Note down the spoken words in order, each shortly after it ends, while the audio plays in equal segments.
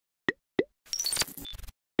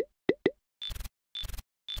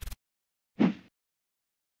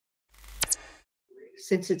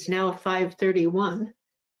since it's now 5:31,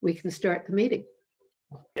 we can start the meeting.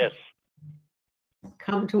 Yes.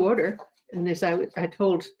 Come to order. And as I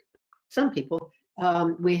told some people,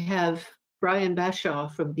 we have Brian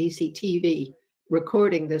Bashaw from BCTV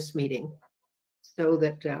recording this meeting so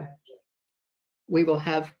that we will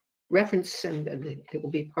have reference and it will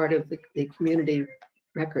be part of the community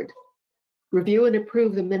record. Review and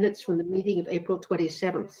approve the minutes from the meeting of April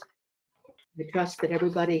 27th. I trust that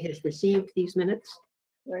everybody has received these minutes.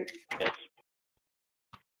 Right. Yes.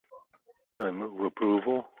 I move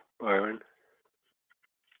approval, Byron.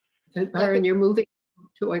 Byron, you're moving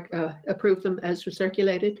to approve them as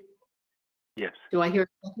circulated? Yes. Do I hear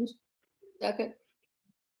seconds? Second.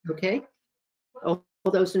 Okay. All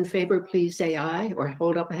those in favor, please say aye or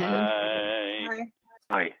hold up a hand.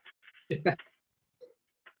 Aye.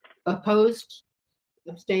 Opposed?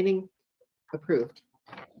 Abstaining? Approved.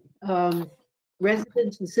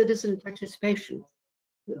 Residents and citizen participation.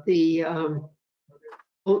 The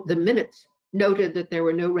minutes noted that there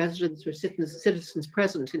were no residents or citizens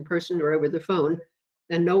present in person or over the phone,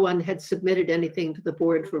 and no one had submitted anything to the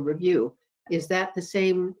board for review. Is that the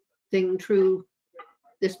same thing true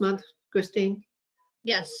this month, Christine?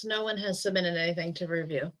 Yes, no one has submitted anything to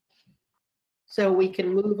review. So we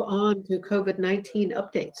can move on to COVID-19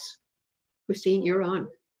 updates. Christine, you're on.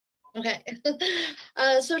 Okay.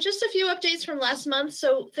 So just a few updates from last month.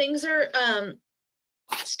 So things are,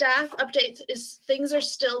 staff updates things are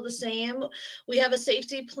still the same. We have a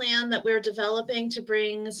safety plan that we're developing to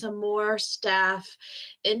bring some more staff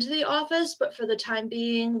into the office, but for the time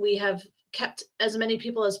being, we have kept as many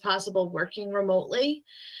people as possible working remotely.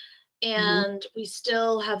 And we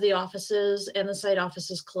still have the offices and the site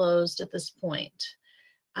offices closed at this point.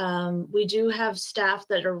 We do have staff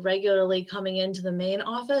that are regularly coming into the main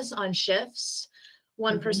office on shifts.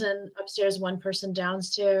 One person upstairs, one person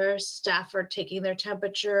downstairs. Staff are taking their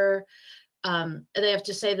temperature. They have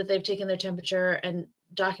to say that they've taken their temperature and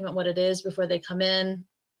document what it is before they come in.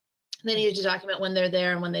 They need to document when they're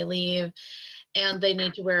there and when they leave. And they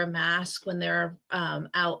need to wear a mask when they're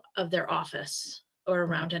out of their office or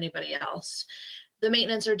around anybody else. The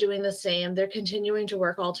maintenance are doing the same. They're continuing to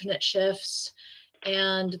work alternate shifts.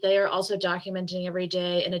 And they are also documenting every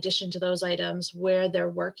day, in addition to those items, where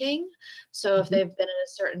they're working. So if they've been at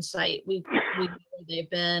a certain site, we know where they've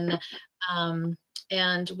been,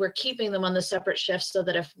 and we're keeping them on the separate shifts so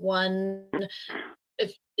that if one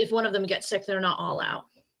of them gets sick, they're not all out.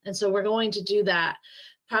 And so we're going to do that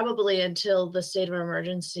probably until the state of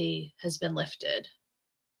emergency has been lifted.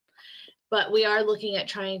 But we are looking at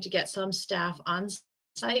trying to get some staff on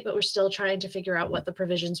site, but we're still trying to figure out what the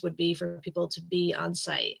provisions would be for people to be on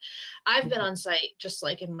site. I've been on site just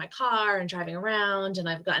like in my car and driving around, and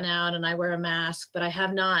I've gotten out and I wear a mask, but I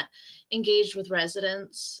have not engaged with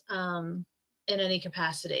residents in any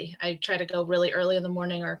capacity. I try to go really early in the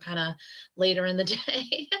morning or kind of later in the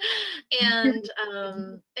day. And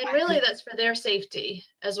really that's for their safety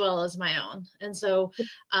as well as my own. And so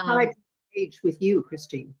Try to engage with you,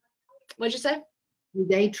 Christine. What'd you say?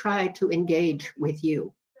 They try to engage with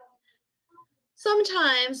you.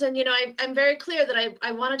 Sometimes, and I'm very clear that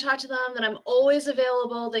I want to talk to them, that I'm always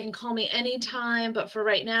available. They can call me anytime, but for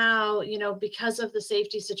right now, because of the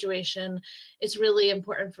safety situation, it's really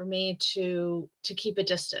important for me to keep a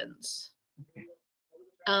distance.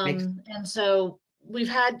 And so we've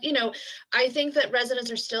had, I think that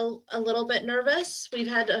residents are still a little bit nervous. We've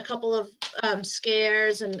had a couple of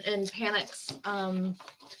scares and panics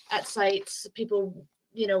at sites. People,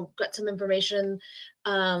 got some information,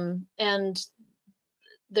 and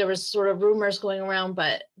there was sort of rumors going around,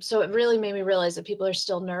 but so it really made me realize that people are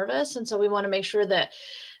still nervous. And so we want to make sure that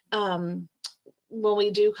when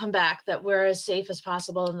we do come back, that we're as safe as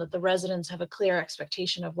possible and that the residents have a clear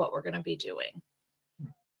expectation of what we're going to be doing.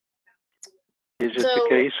 Is it the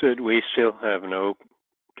case that we still have no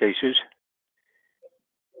cases?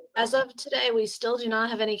 As of today, we still do not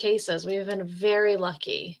have any cases. We have been very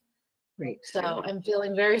lucky. Great. So I'm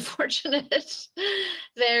feeling very fortunate,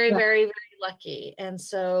 very, very, very lucky. And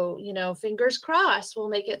so, fingers crossed, we'll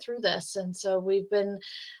make it through this. And so we've been,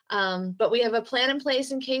 but we have a plan in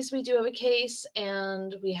place in case we do have a case,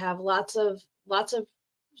 and we have lots of,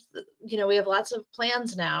 we have lots of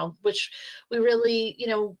plans now, which we really,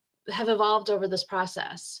 have evolved over this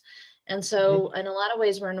process. And so in a lot of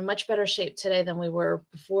ways, we're in a much better shape today than we were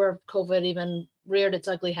before COVID even reared its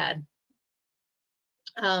ugly head.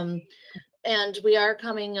 And we are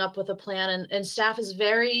coming up with a plan, and staff is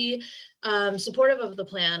very supportive of the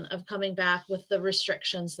plan of coming back with the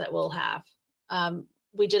restrictions that we'll have.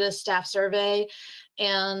 We did a staff survey,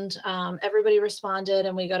 and everybody responded,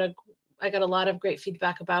 and I got a lot of great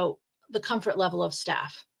feedback about the comfort level of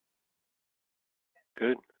staff.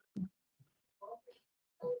 Good.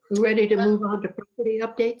 Ready to move on to property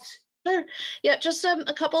updates? Sure. Yeah, just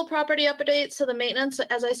a couple of property updates. So the maintenance,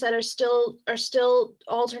 as I said, are still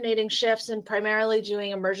alternating shifts and primarily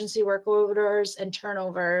doing emergency work orders and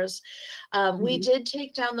turnovers. We did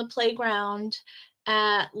take down the playground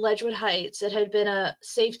at Ledgewood Heights. It had been a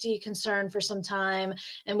safety concern for some time,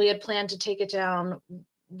 and we had planned to take it down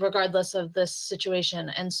regardless of this situation.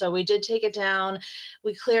 And so we did take it down.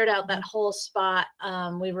 We cleared out that whole spot.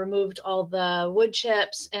 We removed all the wood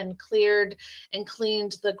chips and cleared and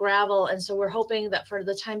cleaned the gravel. And so we're hoping that for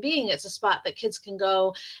the time being, it's a spot that kids can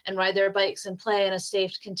go and ride their bikes and play in a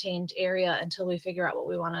safe, contained area until we figure out what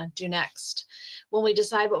we want to do next. When we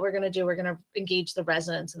decide what we're going to do, we're going to engage the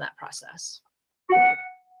residents in that process.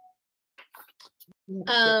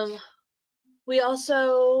 We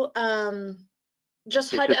also,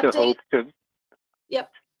 just Is HUD it the update. hope to,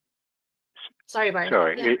 Yep. Sorry, Byron.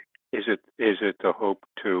 sorry, Yeah. is it the hope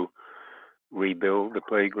to rebuild the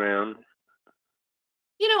playground?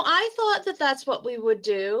 You know, I thought that that's what we would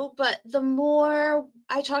do, but the more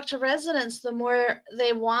I talk to residents, the more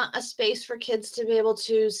they want a space for kids to be able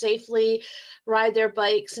to safely ride their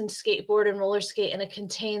bikes and skateboard and roller skate in a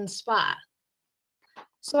contained spot.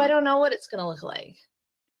 So I don't know what it's going to look like.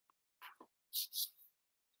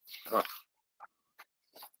 Huh.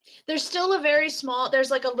 There's still a very small,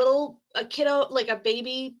 there's like a kiddo, like a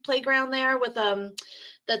baby playground there with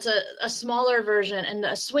that's a smaller version and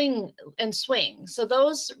a swing. So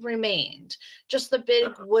those remained. Just the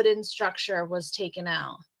big wooden structure was taken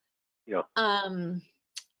out. Yeah. And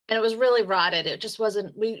it was really rotted. It just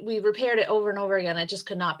wasn't, we repaired it over and over again. It just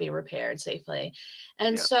could not be repaired safely.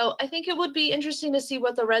 And Yeah. so I think it would be interesting to see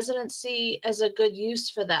what the residents see as a good use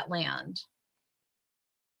for that land.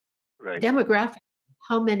 Right. Demographic,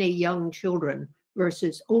 how many young children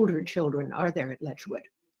versus older children are there at Ledgewood?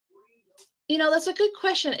 You know, that's a good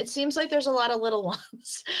question. It seems like there's a lot of little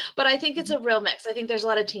ones, but I think it's a real mix. I think there's a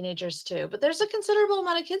lot of teenagers too, but there's a considerable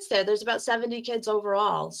amount of kids there. There's about 70 kids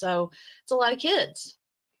overall. So it's a lot of kids.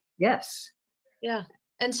 Yes. Yeah.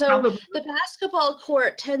 And so Probably. the basketball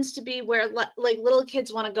court tends to be where like little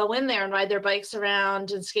kids want to go in there and ride their bikes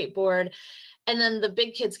around and skateboard. And then the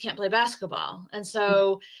big kids can't play basketball. And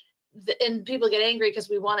so and people get angry because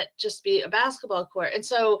we want it just be a basketball court. And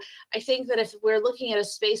so I think that if we're looking at a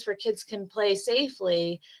space where kids can play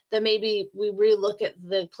safely, then maybe we relook at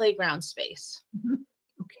the playground space.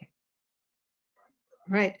 Okay.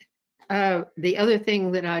 Right. The other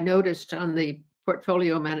thing that I noticed on the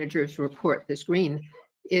portfolio manager's report, this green,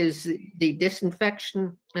 is the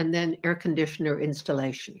disinfection and then air conditioner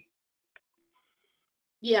installation.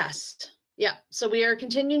 Yes. Yeah. So we are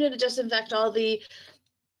continuing to disinfect all the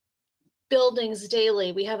buildings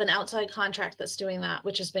daily. We have an outside contract that's doing that,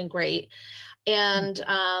 which has been great. And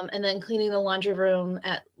then cleaning the laundry room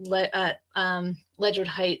at Ledgewood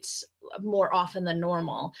Heights more often than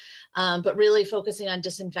normal, but really focusing on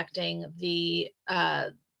disinfecting the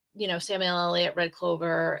Samuel Elliott, Red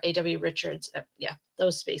Clover, A.W. Richards,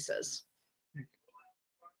 those spaces.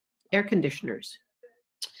 Air conditioners.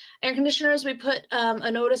 Air conditioners, we put a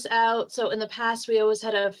notice out. So in the past, we always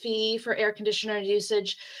had a fee for air conditioner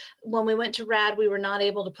usage. When we went to RAD, we were not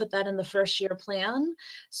able to put that in the first year plan.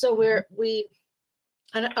 So we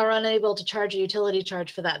are unable to charge a utility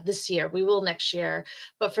charge for that this year. We will next year,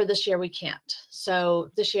 but for this year, we can't.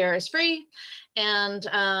 So this year is free. And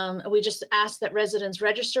we just ask that residents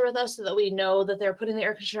register with us so that we know that they're putting the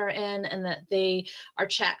air conditioner in and that they are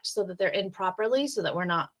checked so that they're in properly so that we're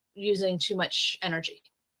not using too much energy.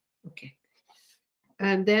 Okay.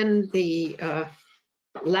 And then the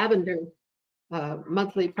Lavender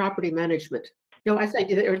monthly property management. No, I think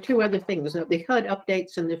there are two other things, the HUD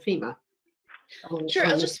updates and the FEMA. Sure,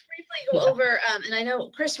 I'll just briefly go over, and I know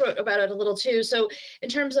Chris wrote about it a little too. So in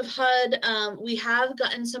terms of HUD, we have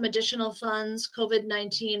gotten some additional funds,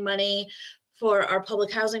 COVID-19 money for our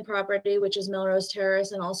public housing property, which is Melrose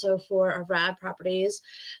Terrace, and also for our RAD properties.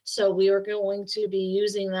 So we are going to be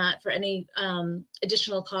using that for any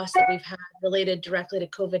additional costs that we've had related directly to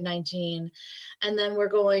COVID-19. And then we're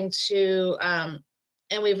going to,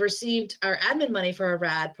 and we've received our admin money for our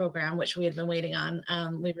RAD program, which we had been waiting on.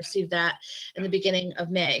 We received that in the beginning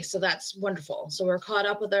of May. So that's wonderful. So we're caught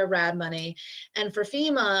up with our RAD money. And for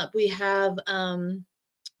FEMA, we have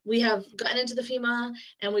gotten into the FEMA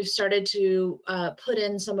and we've started to put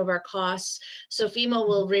in some of our costs. So FEMA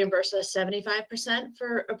will reimburse us 75%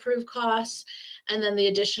 for approved costs. And then the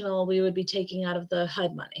additional we would be taking out of the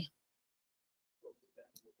HUD money.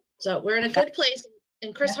 So we're in a good place.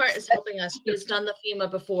 And Chris Hart is helping us. He's done the FEMA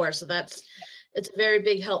before, so that's it's a very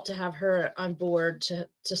big help to have her on board to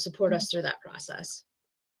support us through that process.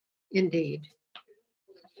 Indeed.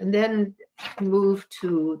 And then move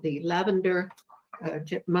to the Lavender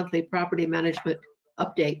monthly property management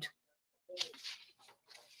update.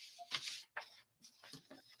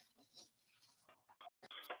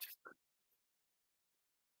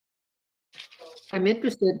 I'm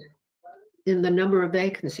interested in the number of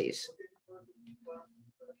vacancies.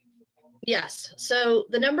 Yes, so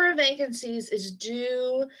the number of vacancies is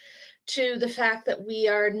due to the fact that we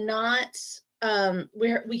are not,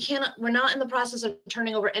 we're not in the process of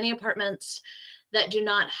turning over any apartments that do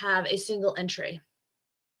not have a single entry.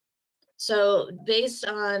 So based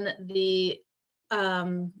on the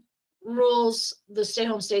rules, the stay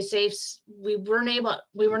home, stay safe, we were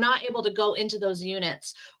not able to go into those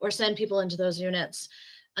units or send people into those units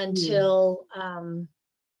until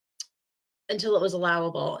until it was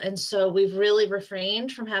allowable. And so we've really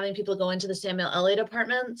refrained from having people go into the Samuel Elliott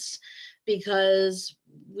apartments because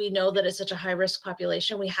we know that it's such a high risk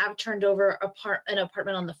population. We have turned over an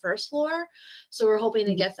apartment on the first floor. So we're hoping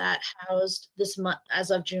to get that housed this month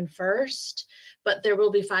as of June 1st, but there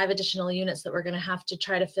will be 5 additional units that we're going to have to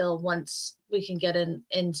try to fill once we can get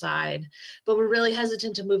inside. But we're really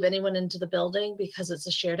hesitant to move anyone into the building because it's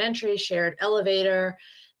a shared entry, shared elevator,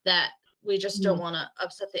 that we just don't want to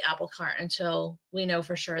upset the apple cart until we know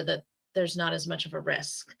for sure that there's not as much of a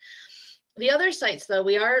risk. The other sites though,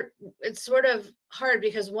 it's sort of hard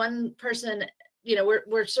because one person, you know,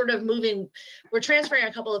 we're sort of we're transferring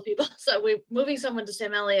a couple of people. So we're moving someone to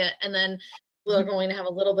Sam Elliott and then we're going to have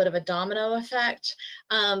a little bit of a domino effect.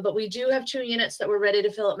 But we do have 2 units that we're ready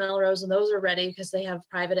to fill at Melrose, and those are ready because they have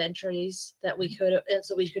private entries that we could, and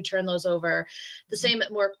so we could turn those over. The same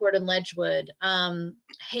at Moore Court and Ledgewood.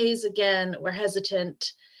 Hayes, again, we're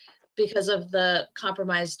hesitant because of the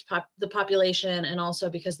compromised population, and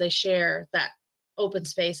also because they share that open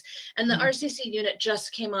space. And the RCC unit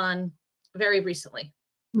just came on very recently.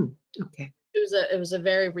 Okay. It was a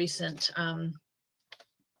very recent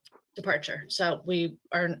departure. So we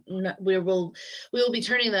will be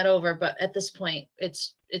turning that over, but at this point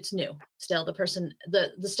it's new still.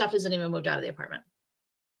 The stuff isn't even moved out of the apartment.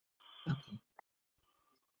 Okay.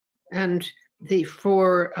 And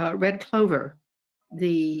for Red Clover,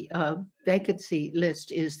 the vacancy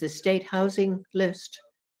list is the state housing list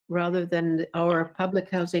rather than our public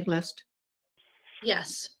housing list?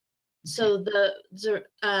 Yes. So the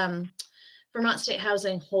Vermont State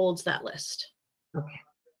Housing holds that list. Okay.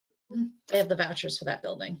 They have the vouchers for that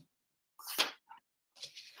building.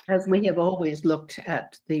 As we have always looked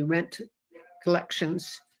at the rent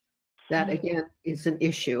collections, that again is an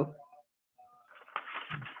issue.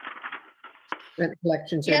 Rent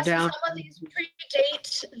collections are down. Some of these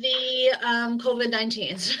predate the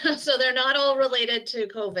COVID-19, so they're not all related to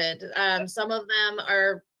COVID. Some of them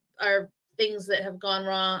are things that have gone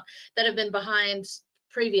wrong, that have been behind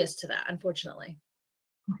previous to that, unfortunately.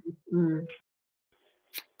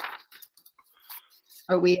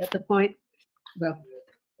 Are we at the point, well,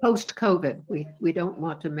 post-COVID, we don't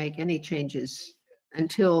want to make any changes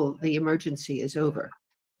until the emergency is over?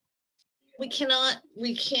 We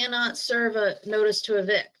cannot serve a notice to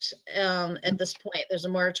evict at this point. There's a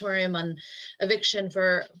moratorium on eviction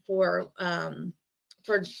for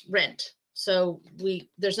rent. So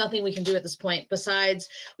there's nothing we can do at this point. Besides,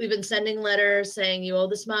 we've been sending letters saying you owe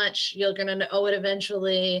this much, you're gonna owe it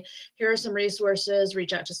eventually. Here are some resources,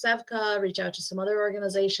 reach out to SEVCA, reach out to some other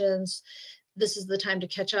organizations. This is the time to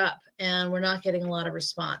catch up, and we're not getting a lot of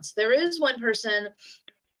response. There is one person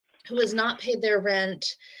who has not paid their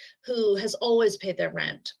rent, who has always paid their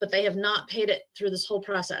rent, but they have not paid it through this whole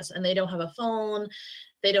process, and they don't have a phone,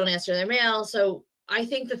 they don't answer their mail. So I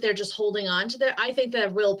think that they're just holding on to I think they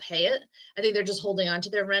will pay it. I think they're just holding on to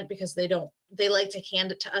their rent because they like to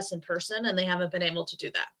hand it to us in person, and they haven't been able to do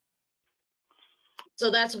that. So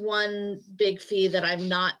that's one big fee that I'm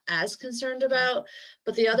not as concerned about,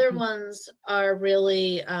 but the other ones are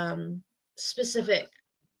really specific.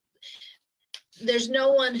 There's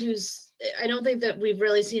no one I don't think that we've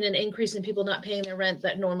really seen an increase in people not paying their rent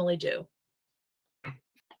that normally do.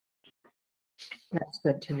 That's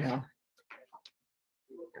good to know.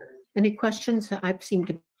 Any questions? I seem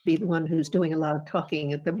to be the one who's doing a lot of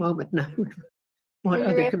talking at the moment now. Want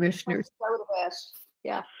other commissioners?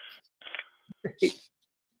 Yeah.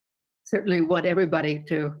 Certainly want everybody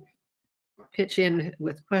to pitch in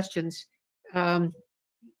with questions.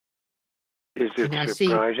 Is it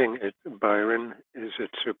surprising, Byron, is it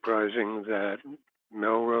surprising that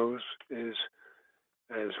Melrose is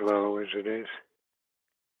as low as it is?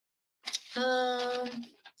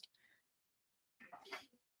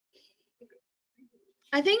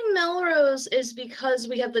 I think Melrose is because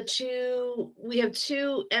we have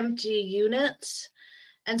two empty units.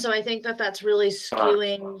 And so I think that that's really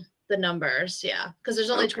skewing the numbers. Yeah. Because there's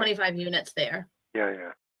only 25 units there. Yeah,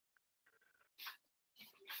 yeah.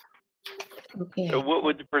 Okay. So what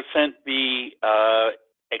would the percent be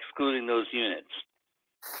excluding those units?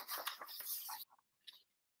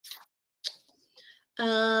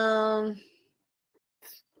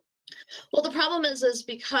 Well, the problem is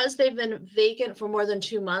because they've been vacant for more than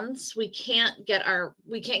 2 months, we can't get our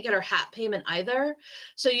HAP payment either.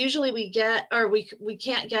 So usually we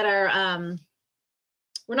can't get our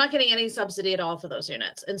we're not getting any subsidy at all for those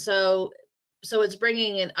units, and so it's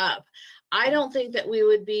bringing it up. I don't think that we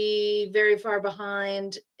would be very far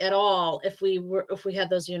behind at all if we had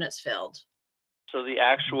those units filled. So the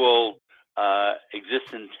actual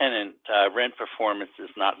existing tenant rent performance is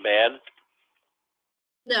not bad.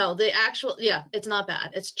 No, it's not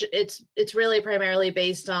bad. It's really primarily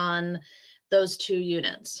based on those 2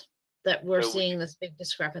 units that we're seeing this big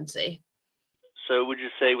discrepancy. So would you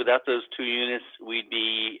say without those 2 units, we'd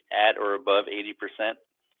be at or above 80%?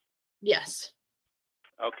 Yes.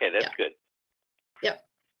 Okay, that's good. Yep.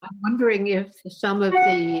 I'm wondering if some of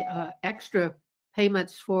the extra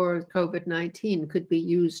payments for COVID-19 could be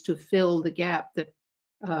used to fill the gap that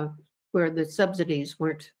where the subsidies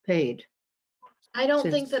weren't paid. I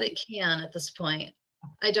don't think that it can at this point.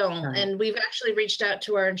 I don't. And we've actually reached out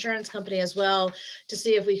to our insurance company as well to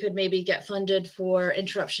see if we could maybe get funded for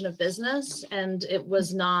interruption of business. And it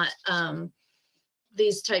was not,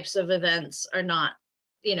 these types of events are not,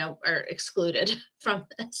 are excluded from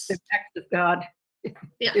this. The act of God,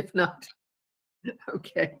 Yeah. if not.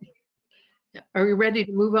 Okay. Yeah. Are we ready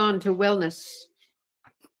to move on to wellness?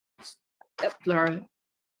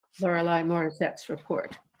 Lorelei Morissette's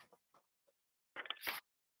report.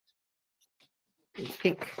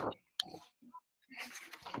 Pink.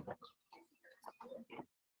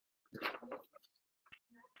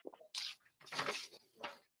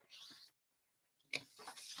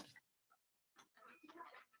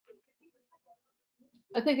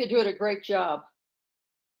 I think you're doing a great job.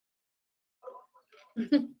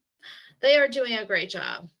 They are doing a great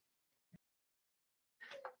job.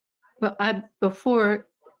 Well, before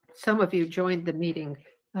some of you joined the meeting,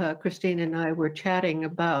 Christine and I were chatting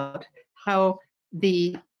about how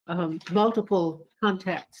the multiple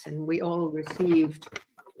contacts, and we all received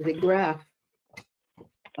the graph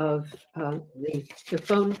of the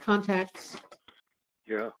phone contacts.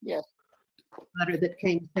 Yeah. Yes. Letter that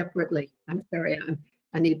came separately. I'm sorry,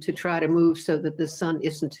 I need to try to move so that the sun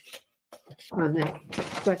isn't on that.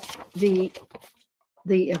 But the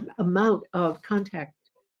amount of contact,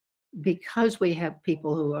 because we have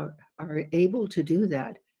people who are able to do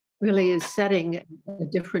that, really is setting a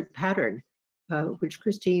different pattern, which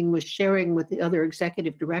Christine was sharing with the other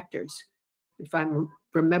executive directors. If I'm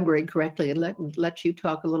remembering correctly, and let you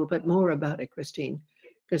talk a little bit more about it, Christine,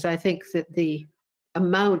 because I think that the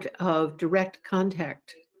amount of direct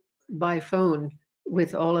contact by phone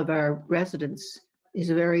with all of our residents is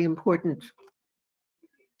a very important.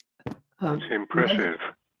 It's impressive.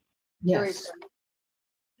 Yes.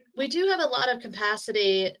 We do have a lot of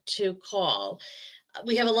capacity to call.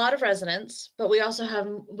 We have a lot of residents, but we also have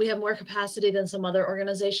more capacity than some other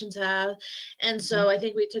organizations have. And so I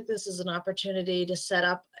think we took this as an opportunity to set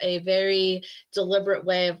up a very deliberate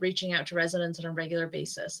way of reaching out to residents on a regular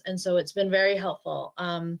basis. And so it's been very helpful.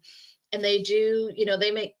 And they do,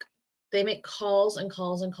 they make calls and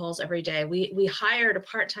calls and calls every day. We hired a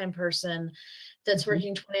part-time person that's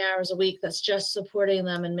working 20 hours a week that's just supporting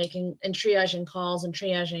them and triaging calls and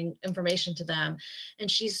triaging information to them. And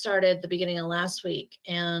she started the beginning of last week,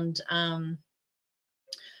 and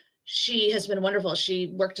she has been wonderful. She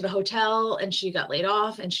worked at a hotel and she got laid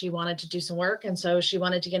off and she wanted to do some work. And so she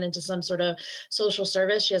wanted to get into some sort of social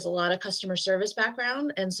service. She has a lot of customer service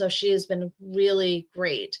background. And so she has been really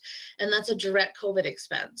great. And that's a direct COVID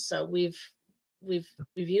expense. So we've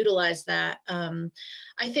utilized that.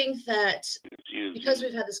 I think that because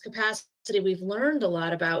we've had this capacity, we've learned a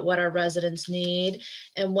lot about what our residents need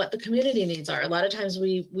and what the community needs are. A lot of times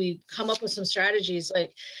we come up with some strategies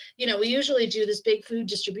like, we usually do this big food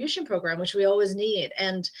distribution program, which we always need.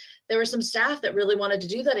 And there were some staff that really wanted to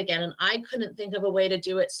do that again. And I couldn't think of a way to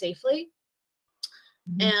do it safely.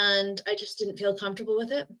 And I just didn't feel comfortable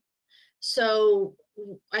with it. So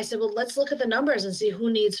I said, well, let's look at the numbers and see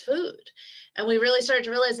who needs food. And we really started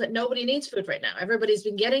to realize that nobody needs food right now. Everybody's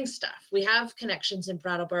been getting stuff. We have connections in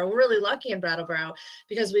Brattleboro. We're really lucky in Brattleboro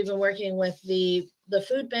because we've been working with the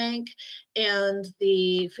food bank and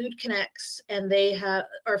the Food Connects, and they have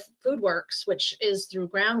our Food Works, which is through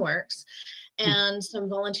Groundworks. and some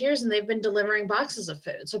volunteers, and they've been delivering boxes of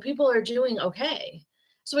food. So people are doing okay.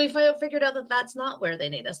 So we figured out that that's not where they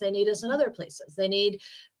need us. They need us in other places. They need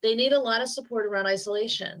a lot of support around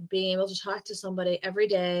isolation, being able to talk to somebody every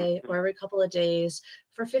day or every couple of days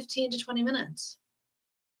for 15 to 20 minutes.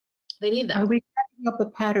 They need that. Are we setting up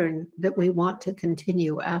a pattern that we want to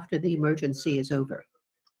continue after the emergency is over?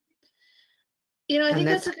 You know, I And think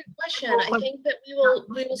that's a good question. I think that we will,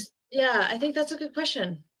 yeah, I think that's a good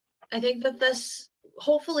question. I think that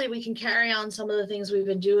hopefully we can carry on some of the things we've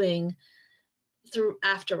been doing through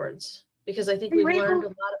afterwards, because I think we've learned a lot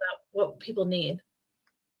about what people need.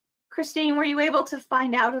 Christine, were you able to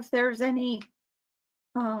find out if there's any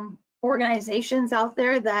organizations out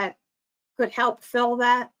there that could help fill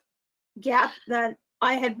that gap that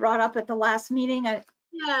I had brought up at the last meeting?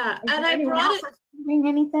 Yeah, and I brought it. Doing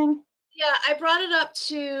anything? Yeah, I brought it up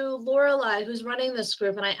to Lorelei, who's running this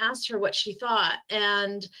group, and I asked her what she thought,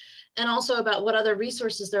 and also about what other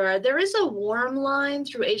resources there are. There is a warm line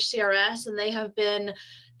through HCRS, and they have been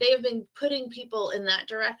putting people in that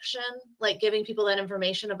direction, like giving people that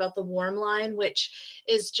information about the warm line, which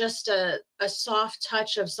is just a soft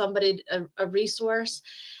touch of somebody, a resource.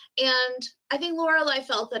 And I think Lorelei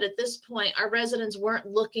felt that at this point, our residents weren't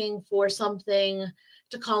looking for something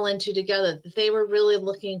to call into together. They were really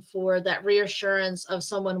looking for that reassurance of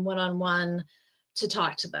someone one-on-one to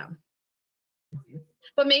talk to them.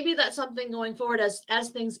 But maybe that's something going forward as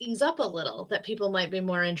things ease up a little that people might be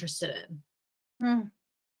more interested in.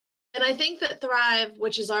 And I think that Thrive,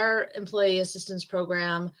 which is our employee assistance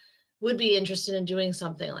program, would be interested in doing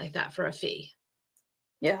something like that for a fee.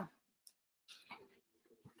 Yeah.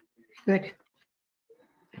 Good.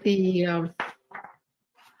 The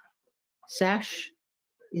SASH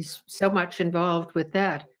is so much involved with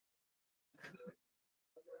that.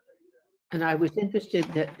 And I was interested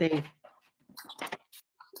that the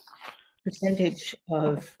percentage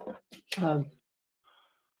of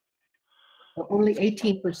only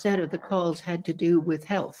 18% of the calls had to do with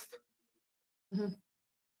health. Mm-hmm.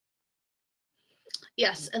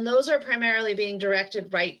 Yes, and those are primarily being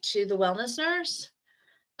directed right to the wellness nurse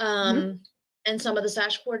and some of the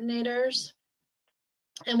SASH coordinators.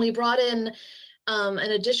 And we brought in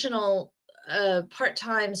an additional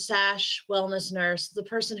part-time SASH wellness nurse, the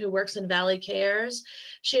person who works in Valley Cares.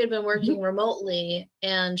 She had been working remotely,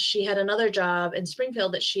 and she had another job in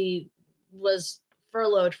Springfield that she was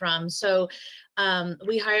furloughed from. So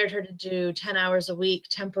we hired her to do 10 hours a week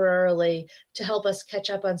temporarily to help us catch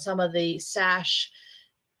up on some of the SASH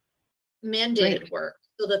mandated work,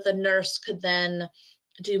 so that the nurse could then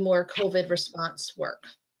do more COVID response work.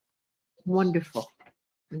 Wonderful.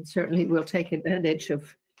 And certainly we'll take advantage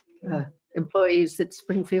of employees that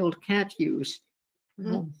Springfield can't use.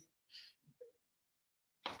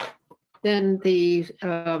 Then the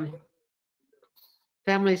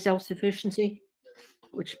family self-sufficiency,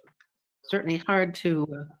 which certainly hard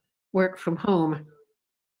to work from home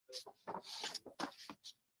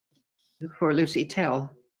for Lucy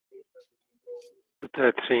Tell. But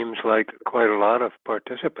that seems like quite a lot of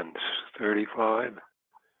participants, 35.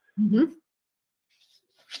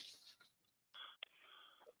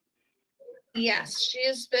 Yes,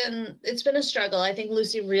 it's been a struggle. I think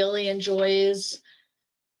Lucy really enjoys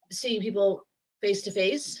seeing people face to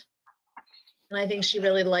face. And I think she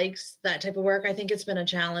really likes that type of work. I think it's been a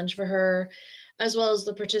challenge for her, as well as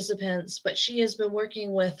the participants, but she has been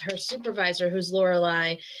working with her supervisor, who's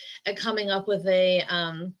Lorelei, at coming up with a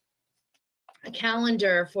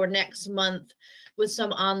calendar for next month with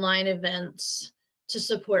some online events to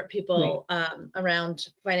support people around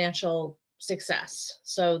financial success.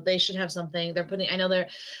 So they should have something they're putting. I know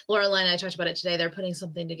Lorelei and I talked about it today. They're putting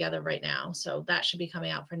something together right now. So that should be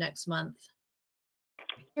coming out for next month.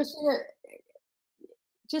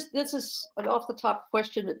 Just this is an off the top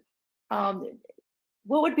question.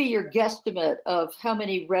 What would be your guesstimate of how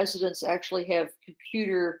many residents actually have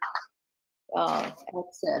computer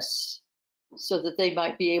access so that they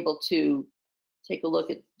might be able to take a look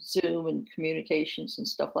at Zoom and communications and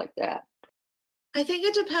stuff like that? I think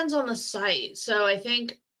it depends on the site. So I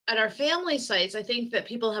think at our family sites, I think that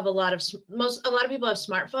people have a lot of people have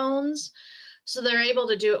smartphones, so they're able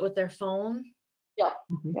to do it with their phone. Yeah.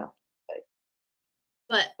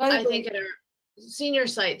 But I think at our senior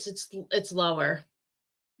sites, it's lower.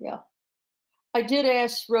 Yeah. I did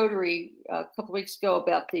ask Rotary a couple weeks ago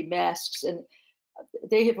about the masks, and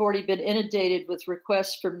they have already been inundated with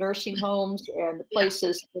requests from nursing homes and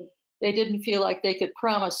places. They didn't feel like they could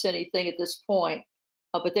promise anything at this point,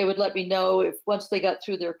 but they would let me know if once they got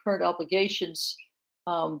through their current obligations,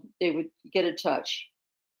 they would get in touch.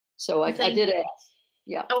 So I did ask.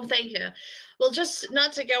 Yeah. Oh, thank you. Well, just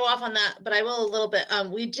not to go off on that, but I will a little bit.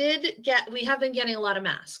 We have been getting a lot of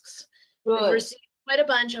masks. We've Good. received quite a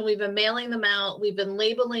bunch, and we've been mailing them out. We've been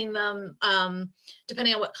labeling them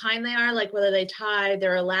depending on what kind they are, like whether they tie,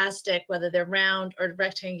 they're elastic, whether they're round or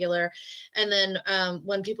rectangular. And then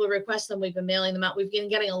when people request them, we've been mailing them out. We've been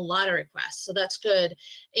getting a lot of requests, so that's good.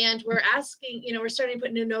 And we're asking, we're starting to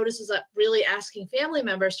put new notices up, really asking family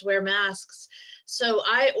members to wear masks. So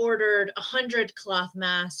I ordered 100 cloth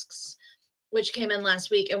masks, which came in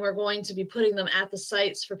last week, and we're going to be putting them at the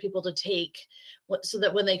sites for people to take, so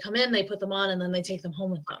that when they come in, they put them on and then they take them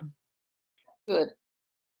home with them. Good.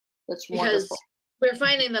 That's Because wonderful. we're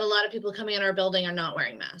finding that a lot of people coming in our building are not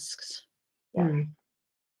wearing masks. Mm.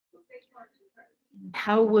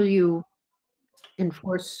 How will you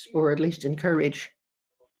enforce or at least encourage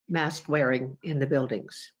mask wearing in the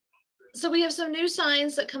buildings? So we have some new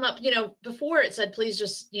signs that come up, before it said, please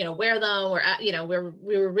just, wear them, or,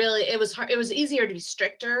 we were really, it was easier to be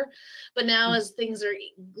stricter, but now as things are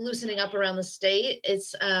loosening up around the state,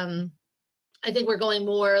 it's, I think we're going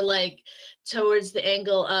more like towards the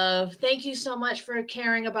angle of, thank you so much for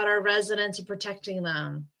caring about our residents and protecting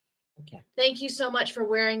them. Okay. Thank you so much for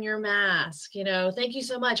wearing your mask, thank you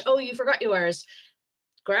so much. Oh, you forgot yours.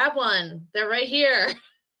 Grab one, they're right here.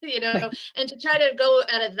 And to try to go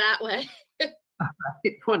at it that way.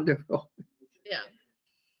 Wonderful. Yeah.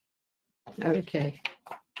 Okay.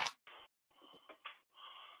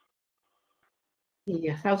 The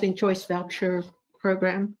Housing Choice Voucher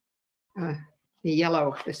Program, the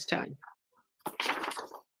yellow this time.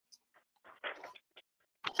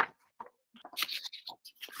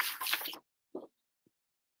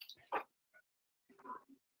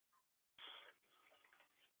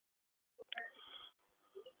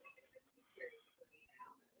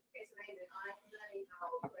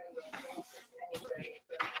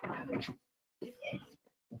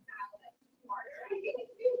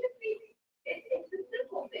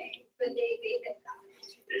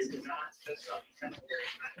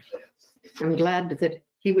 I'm glad that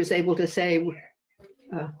he was able to say,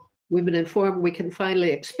 we've been informed we can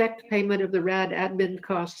finally expect payment of the RAD admin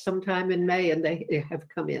costs sometime in May, and they have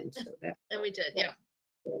come in. So that. And we did, yeah.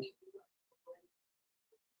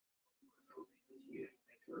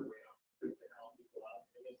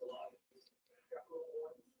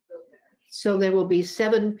 So there will be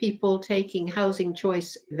 7 people taking housing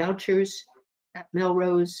choice vouchers at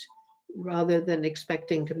Melrose rather than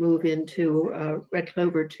expecting to move into Red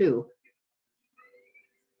Clover 2.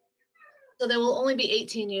 So there will only be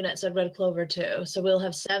 18 units at Red Clover 2. So we'll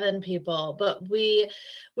have 7 people, but we're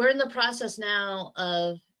in the process now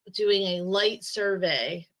of doing a light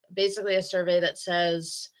survey, basically a survey that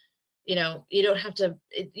says, you don't have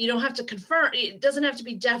to confirm, it doesn't have to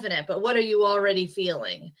be definite, but what are you already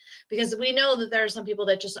feeling? Because we know that there are some people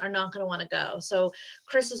that just are not going to want to go. So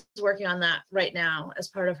Chris is working on that right now as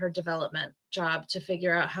part of her development job to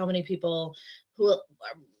figure out how many people who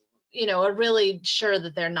are really sure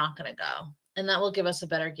that they're not going to go. And that will give us a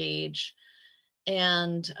better gauge.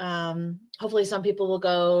 And hopefully some people will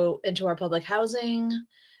go into our public housing.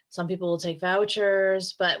 Some people will take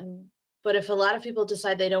vouchers, but if a lot of people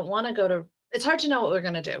decide they don't want to go to, it's hard to know what we're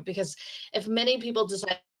going to do, because if many people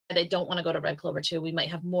decide they don't want to go to Red Clover 2, we might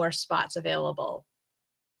have more spots available.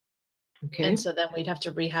 Okay. And so then we'd have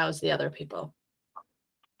to rehouse the other people.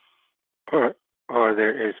 Are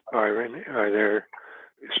there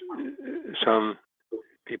some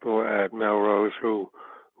people at Melrose who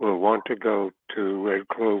will want to go to Red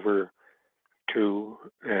Clover 2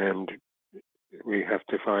 and we have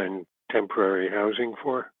to find temporary housing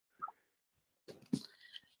for?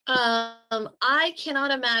 I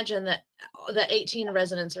cannot imagine that the 18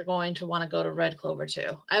 residents are going to want to go to Red Clover 2.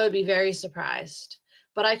 I would be very surprised,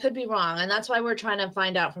 but I could be wrong. And that's why we're trying to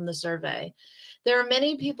find out from the survey. There are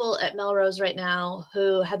many people at Melrose right now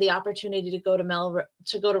who had the opportunity to go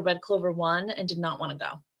to Red Clover 1 and did not want to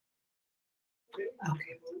go.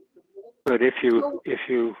 Okay. But if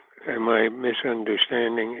you, am I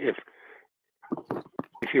misunderstanding,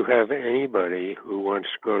 if you have anybody who wants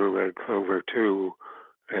to go to Red Clover 2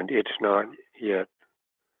 and it's not yet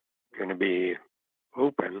going to be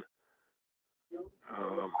open,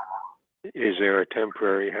 is there a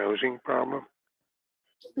temporary housing problem?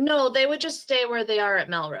 No, they would just stay where they are at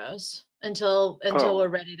Melrose until we're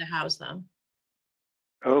ready to house them.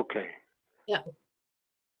 Okay. Yeah.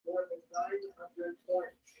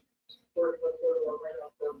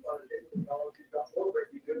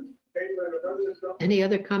 Any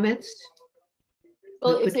other comments?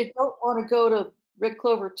 Well, if they don't want to go to Red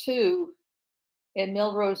Clover 2 and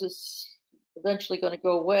Melrose is eventually going to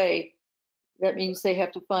go away, that means they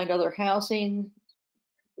have to find other housing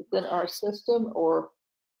within our system, or?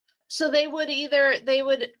 So they will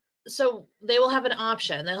have an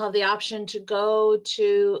option. They'll have the option to go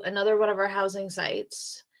to another one of our housing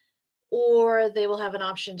sites, or they will have an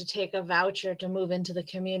option to take a voucher to move into the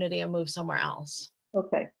community and move somewhere else.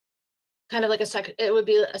 Okay. Kind of like it would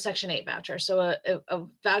be a Section 8 voucher. So a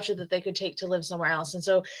voucher that they could take to live somewhere else. And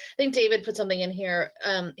so I think David put something in here.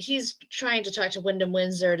 He's trying to talk to Wyndham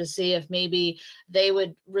Windsor to see if maybe they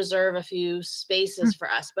would reserve a few spaces for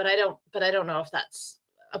us, but I don't know if that's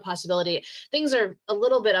a possibility. Things are a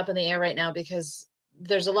little bit up in the air right now because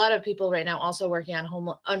there's a lot of people right now also working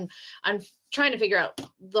on trying to figure out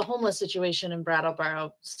the homeless situation in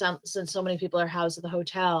Brattleboro, since so many people are housed at the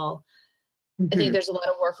hotel. I think there's a lot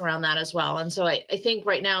of work around that as well. And so I think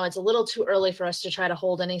right now it's a little too early for us to try to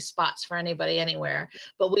hold any spots for anybody anywhere.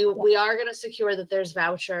 But we are going to secure that there's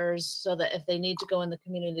vouchers so that if they need to go in the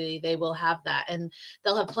community, they will have that. And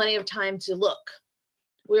they'll have plenty of time to look.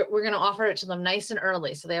 We're going to offer it to them nice and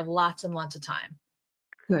early, so they have lots and lots of time.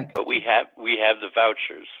 Good. But we have the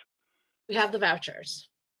vouchers. We have the vouchers.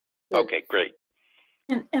 Okay, great.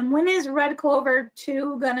 And when is Red Clover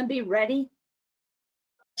 2 going to be ready?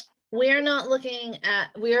 We are looking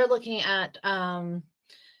at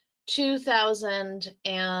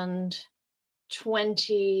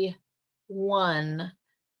 2021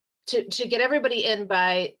 to get everybody in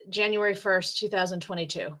by January 1st,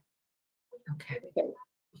 2022. Okay.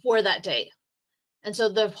 For that date. And so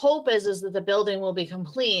the hope is that the building will be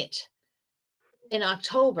complete in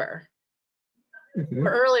October or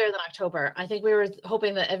earlier than October. I think we were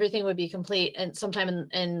hoping that everything would be complete and sometime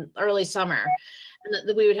in early summer, and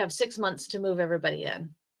that we would have 6 months to move everybody in.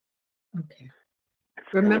 Okay. It's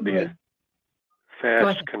going to be Remembering. a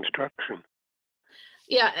fast construction.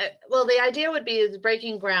 Yeah, well, the idea would be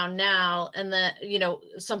breaking ground now, and that,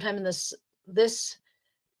 sometime in this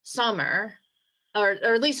summer, or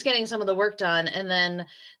at least getting some of the work done, and then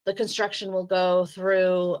the construction will go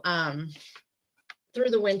through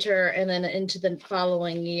the winter and then into the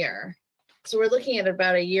following year. So we're looking at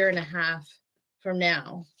about 1.5 years from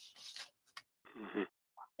now. I'm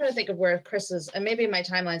trying to think of where Chris is, and maybe my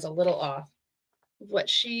timeline's a little off. What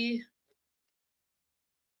she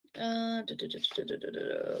She's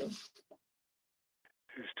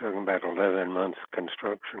talking about 11 months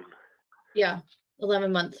construction. Yeah,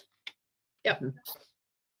 11 months. Yep.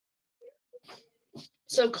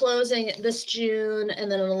 So closing this June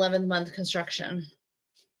and then an 11-month construction.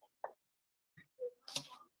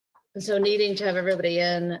 And so needing to have everybody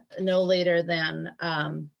in no later than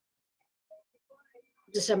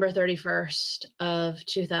December 31st of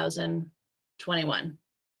 2021.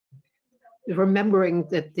 Remembering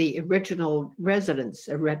that the original residents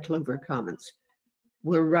of Red Clover Commons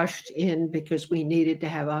were rushed in because we needed to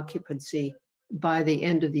have occupancy by the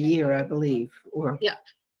end of the year, I believe. Or yeah,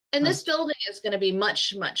 and this building is going to be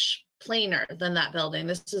much, much plainer than that building.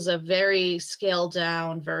 This is a very scaled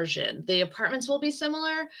down version. The apartments will be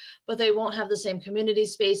similar, but they won't have the same community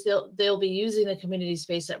space. They'll be using the community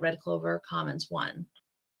space at Red Clover Commons 1.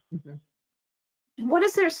 What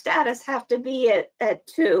does their status have to be at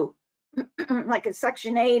 2? Like a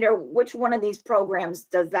Section 8, or which one of these programs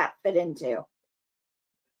does that fit into?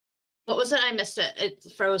 What was it? I missed it. It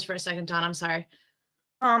froze for a second, Don. I'm sorry.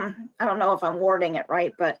 I don't know if I'm wording it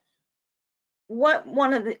right, but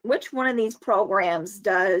which one of these programs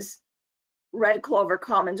does Red Clover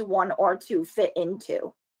Commons 1 or 2 fit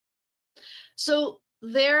into? So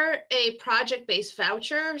they're a project-based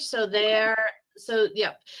voucher. So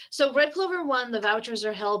Red Clover 1, the vouchers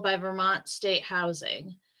are held by Vermont State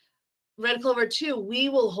Housing. Red Clover 2, we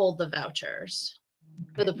will hold the vouchers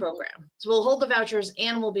for the program. So we'll hold the vouchers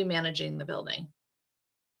and we'll be managing the building.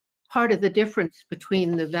 part of the difference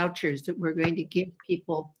between the vouchers that we're going to give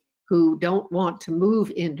people who don't want to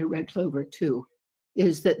move into Red Clover 2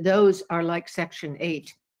 is that those are like Section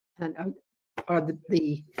 8 and are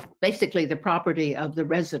basically the property of the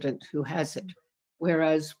resident who has it.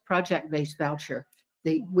 Whereas project-based voucher,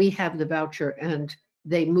 we have the voucher and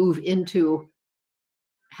they move into,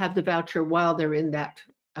 have the voucher while they're in that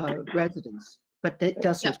residence. But that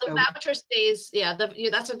doesn't. Yeah, the voucher stays. Yeah,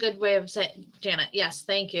 that's a good way of saying, Janet. Yes,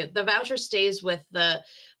 thank you. The voucher stays with the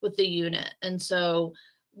unit, and so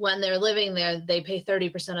when they're living there, they pay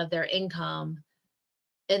 30% of their income,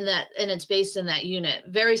 and it's based in that unit.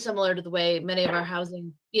 Very similar to the way many of our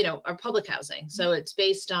housing, our public housing. So it's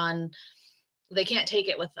based on, they can't take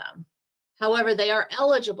it with them. However, they are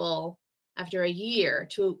eligible after a year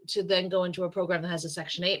to then go into a program that has a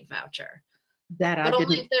Section 8 voucher. But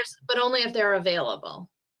only if they're available.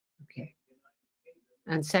 Okay.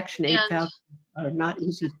 And Section 8 vouchers are not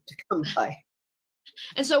easy to come by.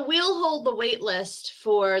 And so we'll hold the wait list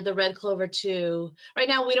for the Red Clover 2. Right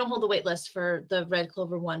now, we don't hold the wait list for the Red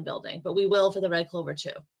Clover 1 building, but we will for the Red Clover 2.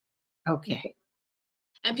 Okay.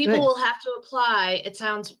 And people Good. will have to apply. It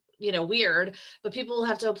sounds, weird, but people will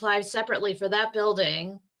have to apply separately for that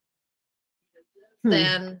building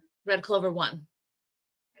than Red Clover 1.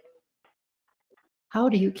 How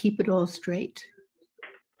do you keep it all straight?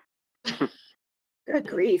 Good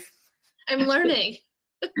grief. I'm learning.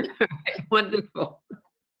 Wonderful.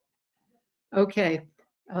 Okay.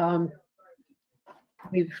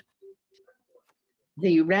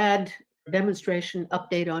 The RAD demonstration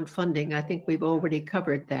update on funding, I think we've already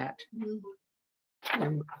covered that.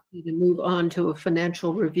 And we can move on to a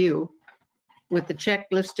financial review with the check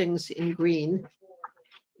listings in green.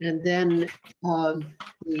 And then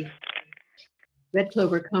the Red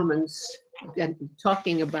Clover Commons, again,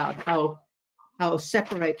 talking about how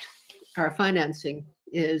separate our financing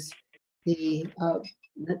is, the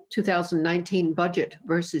 2019 budget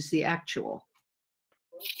versus the actual.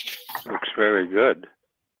 Looks very good.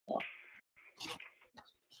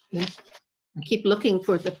 I keep looking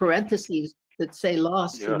for the parentheses that say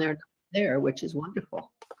lost, Yeah. and they're not there, which is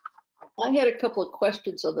wonderful. I had a couple of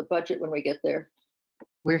questions on the budget when we get there.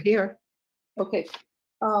 We're here. Okay.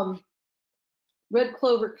 Red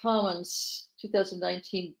Clover Commons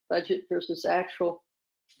 2019 budget versus actual.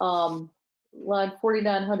 Line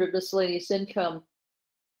 4900 miscellaneous income.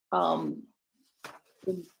 In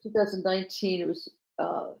 2019, it was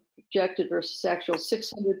projected versus actual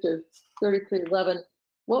 600 to 3311.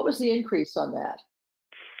 What was the increase on that?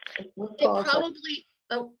 What caused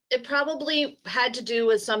that? It probably had to do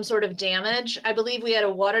with some sort of damage. I believe we had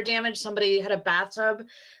a water damage. Somebody had a bathtub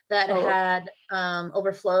that had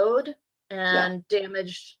overflowed and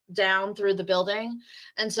damaged down through the building.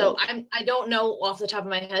 And so I don't know off the top of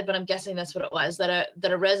my head, but I'm guessing that's what it was, that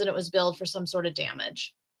a resident was billed for some sort of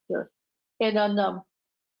damage. Sure. And on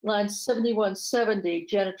line 7170,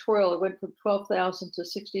 janitorial, it went from 12,000 to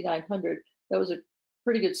 6,900. That was a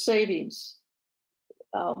pretty good savings.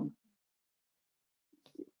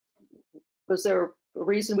 Was there a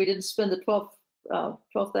reason we didn't spend the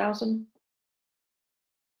 12,000?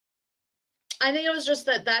 I think it was just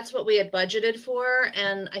that that's what we had budgeted for,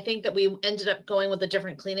 and I think that we ended up going with a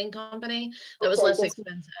different cleaning company that was less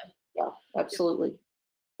expensive. Yeah, absolutely.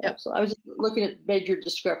 Yep. So I was looking at major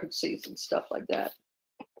discrepancies and stuff like that.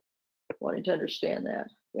 Wanting to understand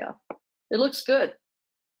that. Yeah, it looks good.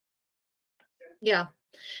 Yeah.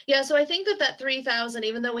 Yeah, so I think that 3,000,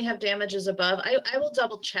 even though we have damages above, I will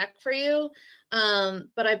double check for you.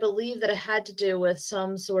 But I believe that it had to do with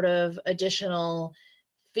some sort of additional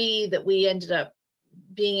fee that we ended up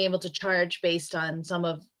being able to charge based on some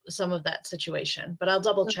of that situation, but I'll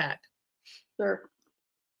double check. Sure.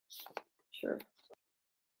 Sure.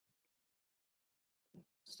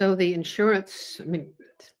 So the insurance, I mean,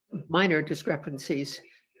 minor discrepancies,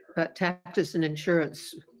 but taxes and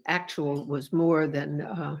insurance actual was more than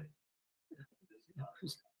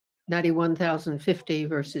 91,050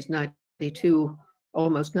 versus 92,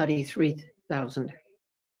 almost 93,000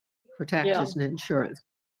 for taxes and insurance.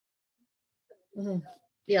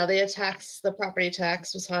 Yeah, the property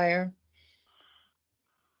tax was higher.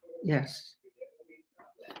 Yes.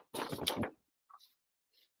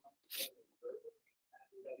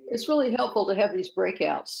 It's really helpful to have these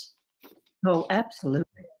breakouts. Oh,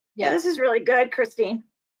 absolutely. Yeah, this is really good, Christine.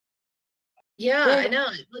 Yeah, Yeah. I know.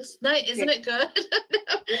 It looks nice. Isn't it good?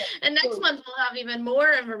 And next month we'll have even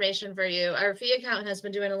more information for you. Our fee accountant has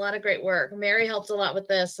been doing a lot of great work. Mary helped a lot with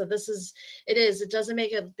this. So it doesn't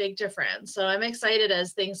make a big difference. So I'm excited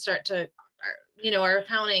as things start to, our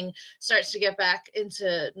accounting starts to get back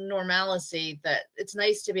into normalcy, that it's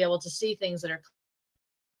nice to be able to see things that are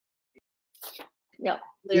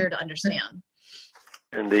clear to understand.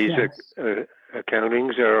 And these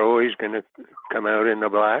accountings are always going to come out in the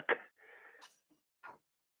black,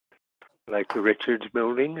 like the Richards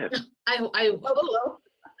building. The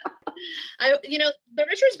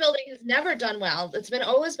Richards building has never done well. It's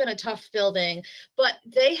always been a tough building, but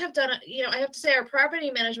they have done, I have to say our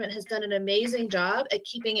property management has done an amazing job at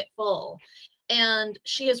keeping it full. And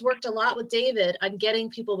she has worked a lot with David on getting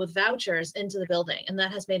people with vouchers into the building, and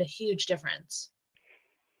that has made a huge difference.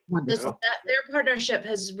 Their partnership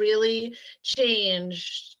has really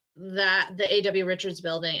changed the A.W. Richards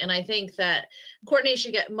building. And I think that Courtney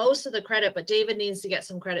should get most of the credit, but David needs to get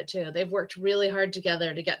some credit too. They've worked really hard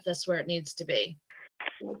together to get this where it needs to be.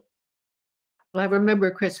 Well, I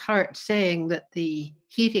remember Chris Hart saying that the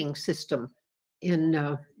heating system in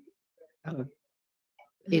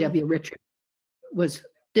A.W. Richards was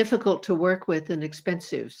difficult to work with and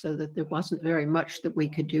expensive, so that there wasn't very much that we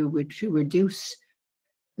could do to reduce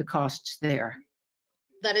the costs there.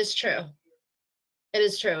 That is true. It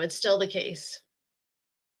is true. It's still the case.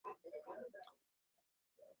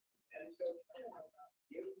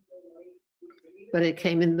 But it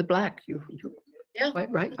came in the black. You're Yeah. quite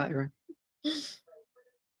right, Byron.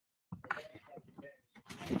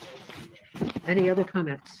 Any other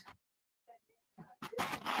comments?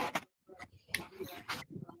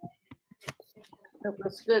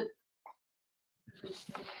 That's good.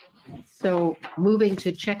 So moving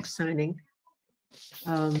to check signing.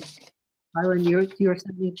 Byron, you're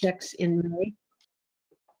sending checks in May?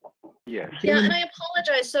 Yes. Yeah, and I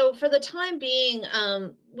apologize. So for the time being,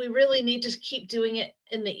 we really need to keep doing it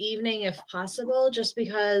in the evening if possible, just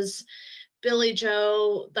because Billy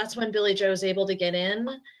Joe, that's when Billy Joe is able to get in.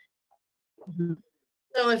 Mhm.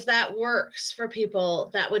 So if that works for people,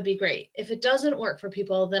 that would be great. If it doesn't work for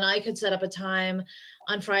people, then I could set up a time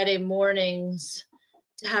on Friday mornings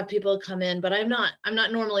to have people come in, but I'm not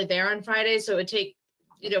normally there on Friday, so it would take,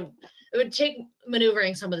 it would take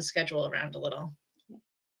maneuvering some of the schedule around a little.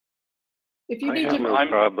 If you I need have to, no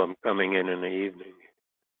problem coming in the evening.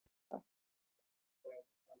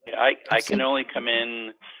 Yeah, I can only come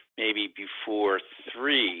in maybe before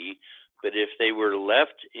 3, but if they were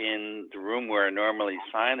left in the room where I normally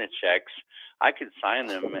sign the checks, I could sign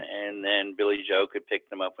them and then Billy Joe could pick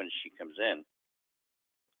them up when she comes in.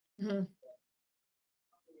 Mhm.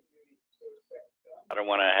 I don't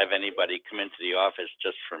want to have anybody come into the office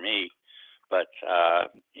just for me, but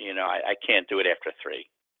I can't do it after 3.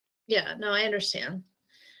 Yeah, no, I understand.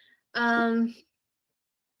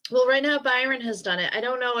 Well, right now Byron has done it. I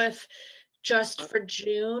don't know if just for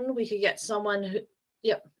June we could get someone who,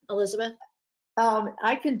 yep, Elizabeth.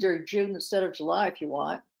 I can do June instead of July if you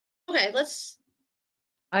want. Okay, is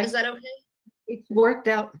that okay? It's worked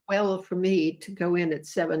out well for me to go in at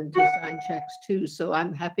 7 to sign checks too, so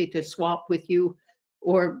I'm happy to swap with you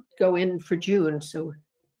or go in for June. So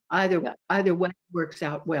either way works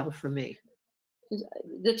out well for me.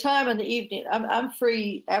 The time in the evening, I'm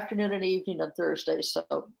free afternoon and evening on Thursday, so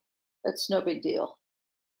that's no big deal.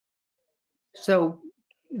 So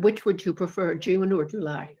which would you prefer, June or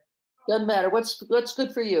July? Doesn't matter. What's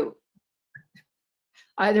good for you?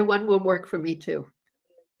 Either one will work for me too.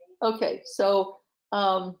 Okay, so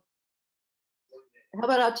how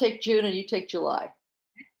about I'll take June and you take July?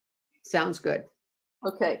 Sounds good.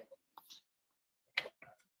 Okay.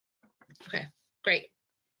 Great.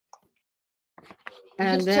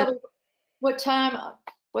 And Just then, tell me what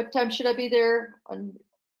time should I be there in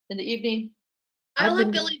the evening? I'll I've have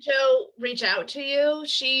been- Billy Joe reach out to you.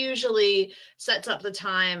 She usually sets up the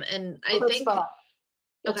time, and I That's think fine.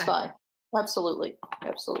 That's okay. fine. Absolutely.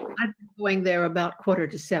 Absolutely. I've been going there about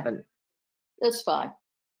 6:45. That's fine.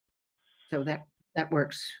 So that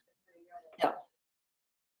works. Yeah.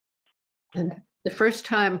 And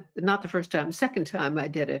the second time I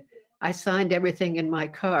did it, I signed everything in my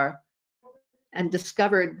car and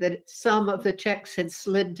discovered that some of the checks had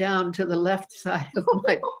slid down to the left side of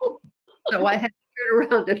my, so I had to turn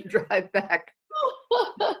around and drive back.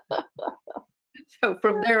 So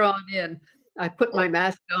from there on in, I put my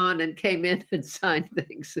mask on and came in and signed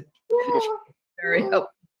things. Very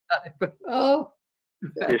helpful. Oh,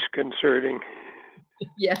 Disconcerting.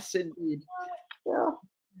 yes, indeed. Yeah.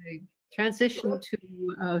 Okay. Transition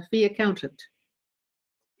to fee accountant.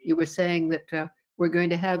 You were saying that we're going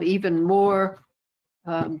to have even more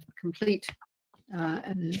complete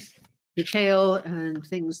and detail and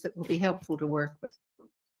things that will be helpful to work with.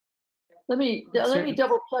 Let me Certainly.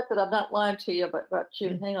 double check that I'm not lying to you about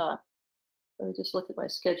June. Hang on. Let me just look at my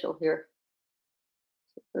schedule here.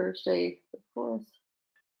 So Thursday the 4th,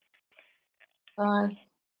 5,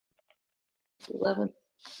 11,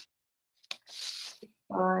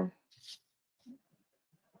 5,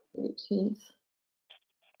 18th.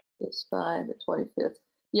 It's fine. The 25th.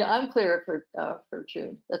 Yeah, I'm clear for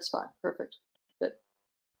June. That's fine. Perfect. Good.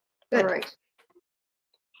 Good. All right.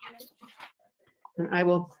 And I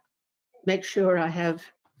will make sure I have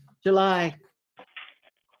July.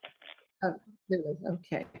 Oh, really?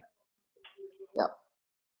 Okay.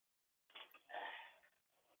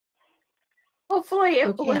 Hopefully,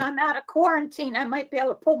 Okay. when I'm out of quarantine, I might be able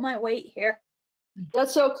to pull my weight here.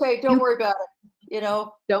 That's okay. Don't worry about it.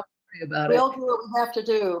 Don't worry about We it. all do what we have to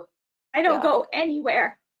do. I don't Yeah. go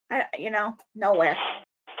anywhere. Nowhere.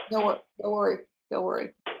 Don't worry. Don't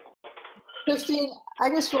worry. Christine, I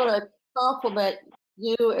just want to compliment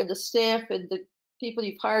you and the staff and the people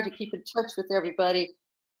you've hired to keep in touch with everybody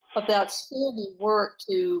about outstanding work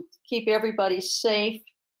to keep everybody safe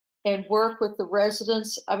and work with the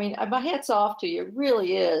residents. I mean, my hat's off to you. It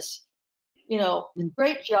really is.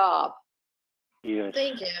 Great job. Yes.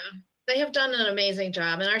 Thank you. They have done an amazing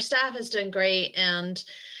job, and our staff has done great. And,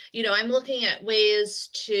 you know, I'm looking at ways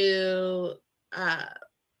to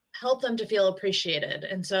help them to feel appreciated.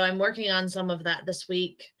 And so I'm working on some of that this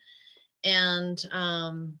week. And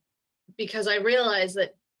because I realize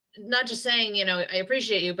that not just saying, you know, I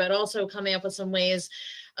appreciate you, but also coming up with some ways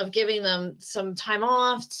of giving them some time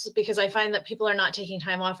off, because I find that people are not taking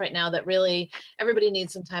time off right now, that really everybody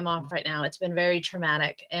needs some time off right now. It's been very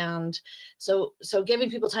traumatic. And so giving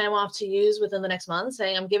people time off to use within the next month,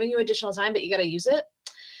 saying, I'm giving you additional time, but you got to use it.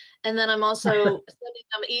 And then I'm also sending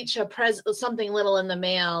them each a something little in the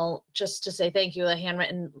mail, just to say thank you, a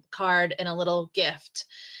handwritten card and a little gift.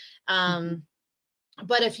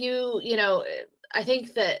 But if you know, I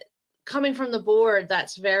think that coming from the board,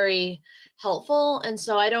 that's very helpful. And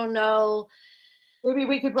so I don't know. Maybe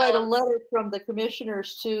we could write a letter from the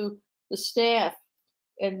commissioners to the staff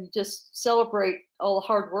and just celebrate all the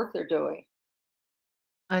hard work they're doing.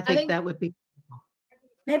 I think that would be.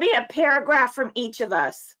 Maybe a paragraph from each of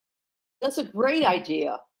us. That's a great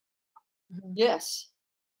idea. Yes.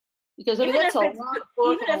 Because I mean, Even that's a if lot of it's,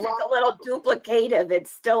 work even and if a it's lot. a little duplicative,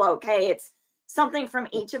 it's still okay. It's something from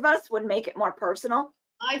each of us would make it more personal.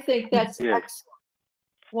 I think that's Yeah. excellent.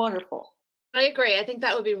 Wonderful. I agree. I think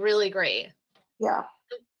that would be really great. Yeah.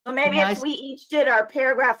 So maybe Nice. if we each did our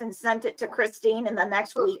paragraph and sent it to Christine in the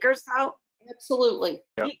next week or so, Absolutely.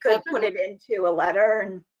 Yep. we could put it into a letter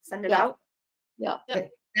and send it Yeah. out. Yeah.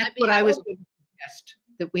 Yep. That's I'd be what I was happy. going to suggest,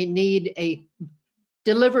 that we need a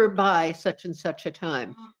deliver by such and such a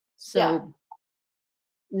time. So Yeah.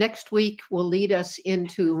 next week will lead us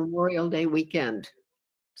into Memorial Day weekend.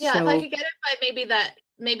 Yeah, if I So could get it by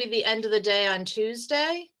maybe the end of the day on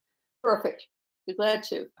Tuesday. Perfect. Be glad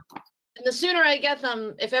to. And the sooner I get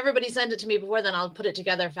them, if everybody sends it to me before then, I'll put it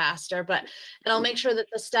together faster. And I'll make sure that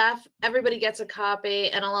the staff, everybody gets a copy,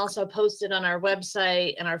 and I'll also post it on our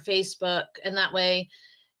website and our Facebook. And that way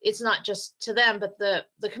it's not just to them, but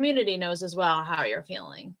the community knows as well how you're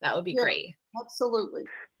feeling. That would be Yeah. great. Absolutely.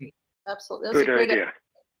 Absolutely. That's Good a great idea.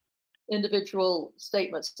 individual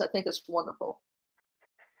statements. I think it's wonderful.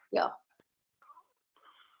 Yeah.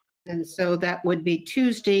 and so that would be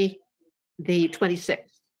Tuesday, the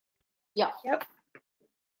 26th. Yeah. Yep.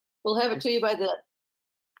 We'll have it to you by then.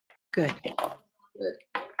 Good. Good.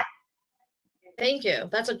 Thank you.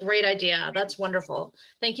 That's a great idea. That's wonderful.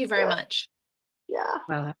 Thank you very Yeah. much. Yeah.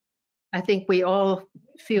 Well, I think we all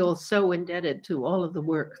feel so indebted to all of the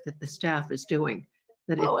work that the staff is doing,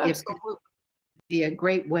 that Oh, it absolutely. would be a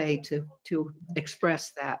great way to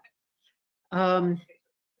express that.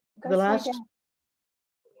 The last,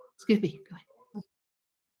 excuse me, go ahead.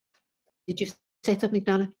 Did you say something,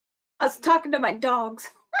 Donna? I was talking to my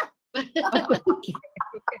dogs. Okay.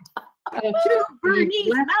 Two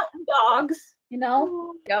Bernese left- mountain dogs, you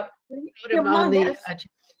know? Yep. Put 'em on the Humongous.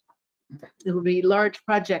 agenda. There will be large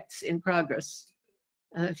projects in progress.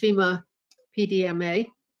 FEMA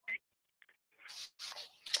PDMA.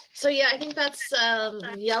 So yeah, I think that's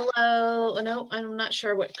yellow. Oh, no, I'm not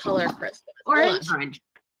sure what color, Chris. Hold on. Orange.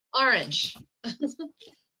 Orange.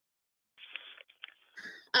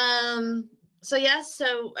 So yes,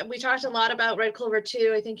 so we talked a lot about Red Clover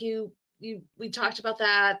 2. I think we talked about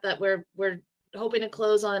that we're hoping to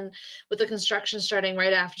close on with the construction starting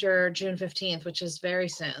right after June 15th, which is very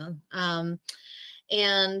soon.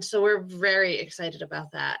 And so we're very excited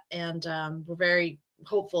about that, and we're very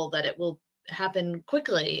hopeful that it will happen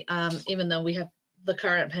quickly, even though we have the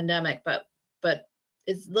current pandemic, but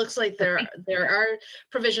it looks like there are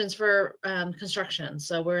provisions for construction,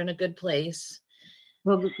 so we're in a good place.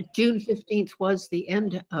 Well, June 15th was the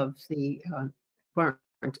end of the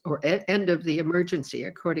end of the emergency,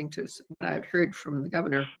 according to what I've heard from the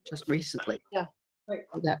governor just recently. Yeah, right.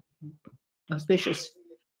 That auspicious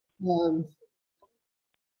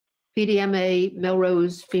PDMA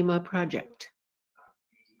Melrose FEMA project.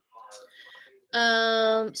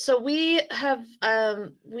 So we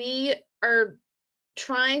are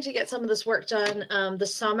trying to get some of this work done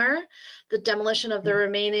this summer, the demolition of the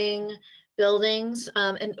remaining buildings,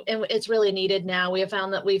 and it's really needed now. We have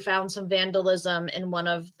found that we found some vandalism in one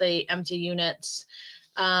of the empty units,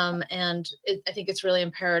 and I think it's really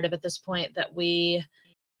imperative at this point that we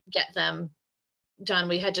get them done.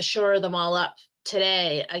 We had to shore them all up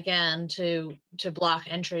today again to block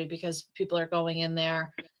entry because people are going in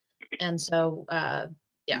there. And so,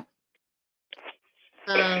 yeah.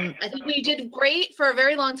 I think we did great for a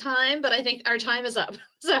very long time, but I think our time is up.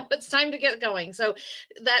 So it's time to get going. So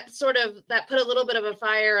that put a little bit of a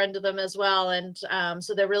fire under them as well. And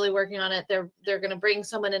so they're really working on it. They're going to bring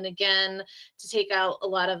someone in again to take out a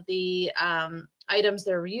lot of the items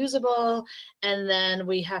that are reusable, and then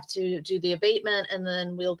we have to do the abatement, and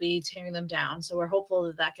then we'll be tearing them down. So we're hopeful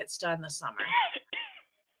that that gets done this summer.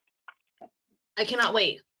 I cannot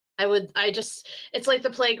wait. It's like the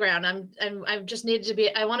playground. I just need to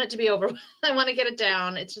be, I want it to be over. I want to get it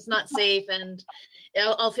down. It's just not safe, and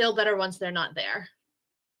I'll feel better once they're not there.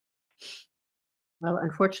 Well,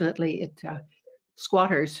 unfortunately,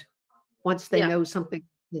 squatters, once they know something,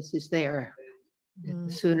 this is there,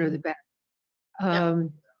 the sooner the better.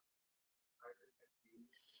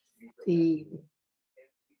 The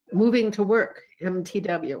moving to work,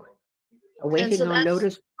 MTW, awaiting on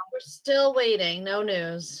notice. We're still waiting. No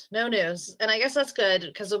news. No news. And I guess that's good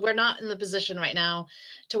because we're not in the position right now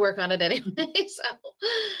to work on it anyway. So,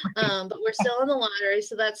 but we're still in the lottery,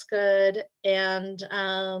 so that's good. And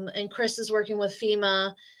Chris is working with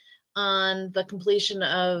FEMA on the completion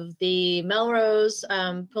of the Melrose,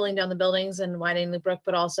 pulling down the buildings and widening the brook,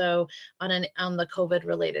 but also on the COVID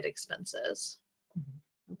related expenses.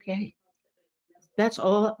 Okay, that's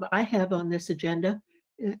all I have on this agenda.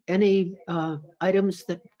 Any items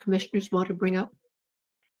that commissioners want to bring up?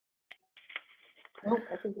 No,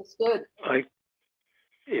 I think it's good.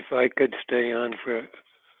 If I could stay on for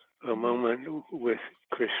a moment with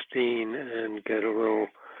Christine and get a little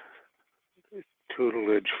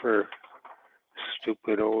tutelage for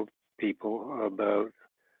stupid old people about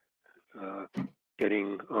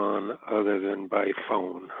getting on other than by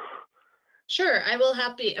phone. Sure, I'm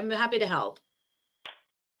happy to help.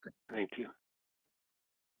 Thank you.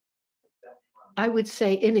 I would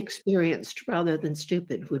say inexperienced rather than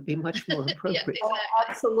stupid would be much more appropriate. Exactly. Oh,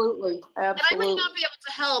 absolutely. And I Absolutely. might not be able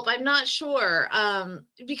to help. I'm not sure.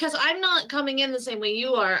 Because I'm not coming in the same way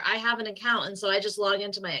you are. I have an account, and so I just log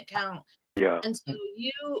into my account. Yeah. And so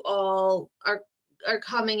you all are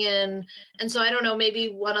coming in. And so I don't know, maybe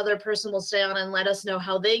one other person will stay on and let us know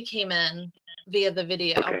how they came in via the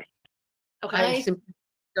video. Okay. Okay. I simply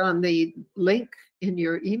clicked on the link in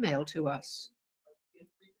your email to us.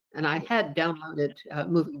 And I had downloaded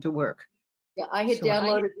Moving to Work. Yeah, I had So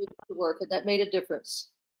downloaded it to work, and that made a difference.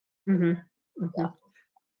 Yeah.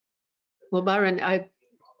 Well, Byron,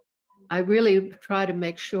 I really try to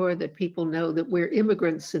make sure that people know that we're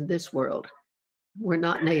immigrants in this world. We're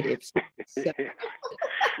not natives. So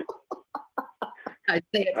I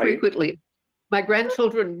say it frequently. My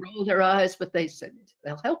grandchildren roll their eyes, but they said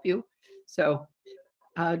they'll help you. So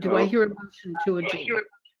do I hear a motion to adjourn?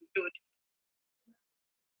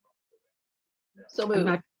 So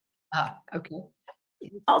moved. Okay.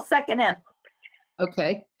 I'll second it.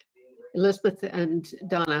 Okay. Elizabeth and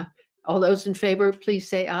Donna, all those in favor, please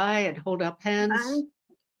say aye and hold up hands.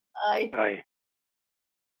 Aye. I Aye.